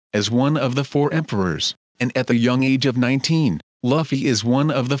as one of the four emperors, and at the young age of 19, Luffy is one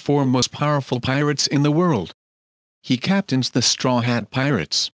of the four most powerful pirates in the world. He captains the Straw Hat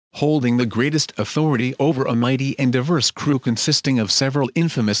Pirates, holding the greatest authority over a mighty and diverse crew consisting of several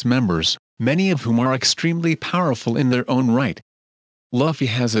infamous members, many of whom are extremely powerful in their own right. Luffy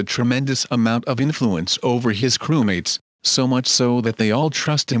has a tremendous amount of influence over his crewmates, so much so that they all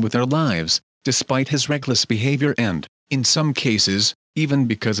trust him with their lives, despite his reckless behavior and, in some cases, even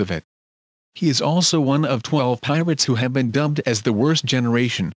because of it. He is also one of 12 pirates who have been dubbed as the Worst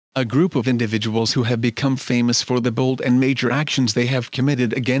Generation, a group of individuals who have become famous for the bold and major actions they have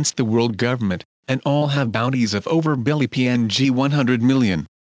committed against the world government, and all have bounties of over PNG 100 million.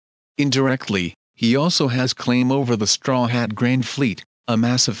 Indirectly, he also has claim over the Straw Hat Grand Fleet, a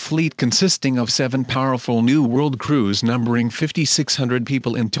massive fleet consisting of 7 powerful New World crews numbering 5,600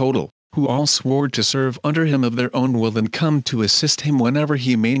 people in total, who all swore to serve under him of their own will and come to assist him whenever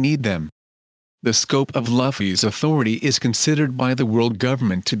he may need them. The scope of Luffy's authority is considered by the world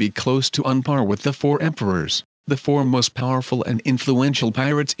government to be close to on par with the four emperors, the four most powerful and influential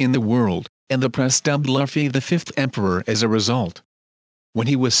pirates in the world, and the press dubbed Luffy the Fifth Emperor as a result. When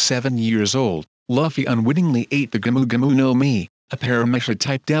he was 7 years old, Luffy unwittingly ate the Gamu Gamu no Mi, a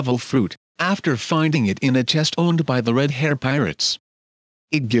paramecia-type devil fruit, after finding it in a chest owned by the Red Hair Pirates.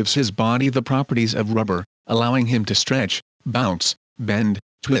 It gives his body the properties of rubber, allowing him to stretch, bounce, bend,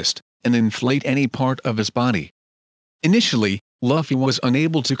 twist, and inflate any part of his body. Initially, Luffy was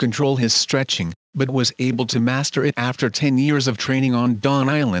unable to control his stretching, but was able to master it after 10 years of training on Dawn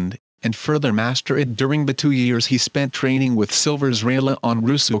Island, and further master it during the 2 years he spent training with Silver's Rayleigh on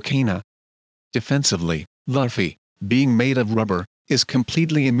Rusukana. Defensively, Luffy, being made of rubber, is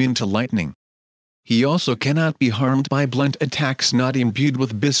completely immune to lightning. He also cannot be harmed by blunt attacks not imbued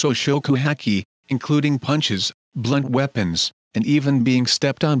with Biso Shoku Haki, including punches, blunt weapons, and even being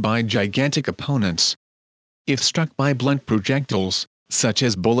stepped on by gigantic opponents. If struck by blunt projectiles, such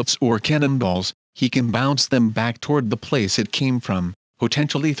as bullets or cannonballs, he can bounce them back toward the place it came from,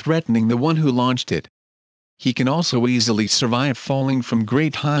 potentially threatening the one who launched it. He can also easily survive falling from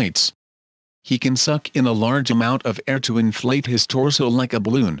great heights. He can suck in a large amount of air to inflate his torso like a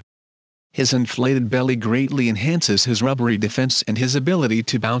balloon. His inflated belly greatly enhances his rubbery defense and his ability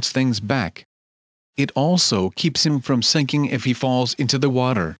to bounce things back. It also keeps him from sinking if he falls into the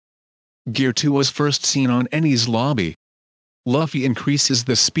water. Gear 2 was first seen on Enies Lobby. Luffy increases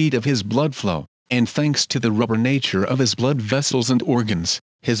the speed of his blood flow, and thanks to the rubber nature of his blood vessels and organs,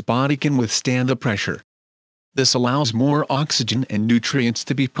 his body can withstand the pressure. This allows more oxygen and nutrients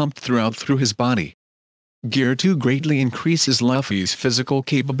to be pumped through his body. Gear 2 greatly increases Luffy's physical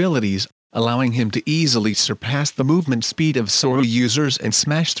capabilities, allowing him to easily surpass the movement speed of Zoro users and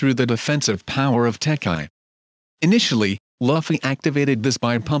smash through the defensive power of Tekai. Initially, Luffy activated this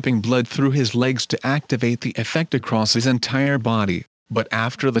by pumping blood through his legs to activate the effect across his entire body, but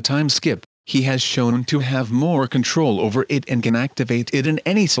after the time skip, he has shown to have more control over it and can activate it in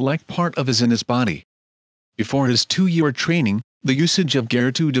any select part of his body. Before his 2-year training, the usage of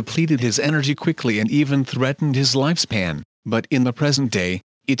Gear 2 depleted his energy quickly and even threatened his lifespan, but in the present day,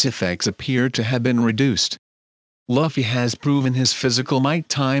 its effects appear to have been reduced. Luffy has proven his physical might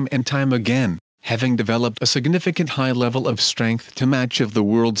time and time again, having developed a significant high level of strength to match of the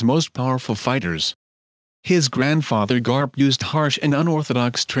world's most powerful fighters. His grandfather Garp used harsh and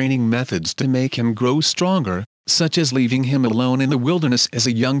unorthodox training methods to make him grow stronger, such as leaving him alone in the wilderness as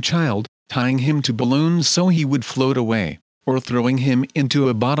a young child, tying him to balloons so he would float away, or throwing him into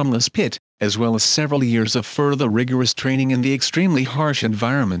a bottomless pit, as well as several years of further rigorous training in the extremely harsh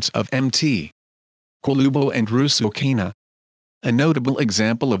environments of Mt. Colubo and Rusukana. A notable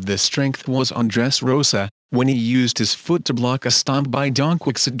example of this strength was on Dressrosa, when he used his foot to block a stomp by Don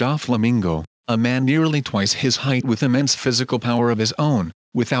Quixote, a man nearly twice his height with immense physical power of his own,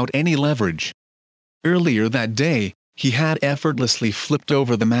 without any leverage. Earlier that day, he had effortlessly flipped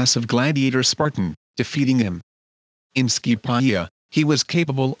over the massive gladiator Spartan, defeating him. In Skypiea, he was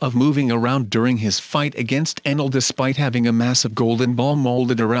capable of moving around during his fight against Enel despite having a massive golden ball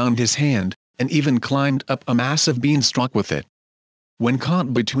molded around his hand, and even climbed up a massive beanstalk with it. When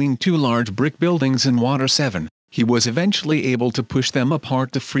caught between 2 large brick buildings in Water 7, he was eventually able to push them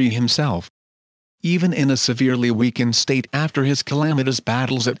apart to free himself. Even in a severely weakened state after his calamitous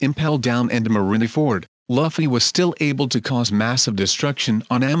battles at Impel Down and Marineford, Luffy was still able to cause massive destruction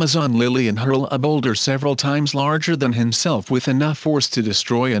on Amazon Lily and hurl a boulder several times larger than himself with enough force to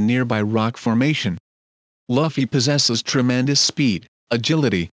destroy a nearby rock formation. Luffy possesses tremendous speed,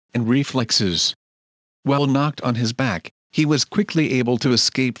 agility, and reflexes. While knocked on his back, He was quickly able to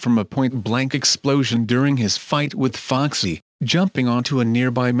escape from a point-blank explosion during his fight with Foxy, jumping onto a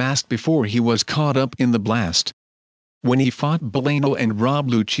nearby mast before he was caught up in the blast. When he fought Bolano and Rob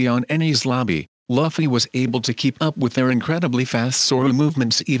Lucci on Enies Lobby, Luffy was able to keep up with their incredibly fast Zoro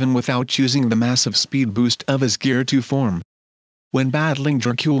movements even without using the massive speed boost of his Gear 2 form. When battling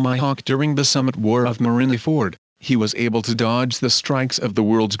Dracul Mihawk during the Summit War of Marineford, he was able to dodge the strikes of the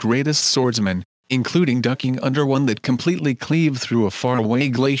world's greatest swordsman, including ducking under one that completely cleaved through a faraway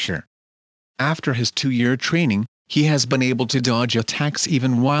glacier. After his 2-year training, he has been able to dodge attacks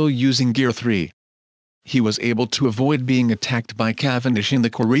even while using Gear 3. He was able to avoid being attacked by Cavendish in the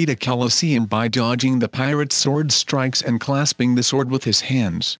Corrida Coliseum by dodging the pirate's sword strikes and clasping the sword with his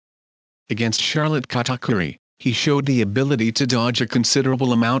hands. Against Charlotte Katakuri, he showed the ability to dodge a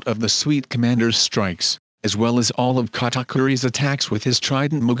considerable amount of the Sweet Commander's strikes, as well as all of Katakuri's attacks with his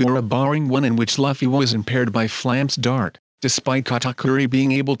trident Mugura, barring one in which Luffy was impaired by Flamp's dart, despite Katakuri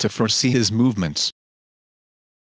being able to foresee his movements.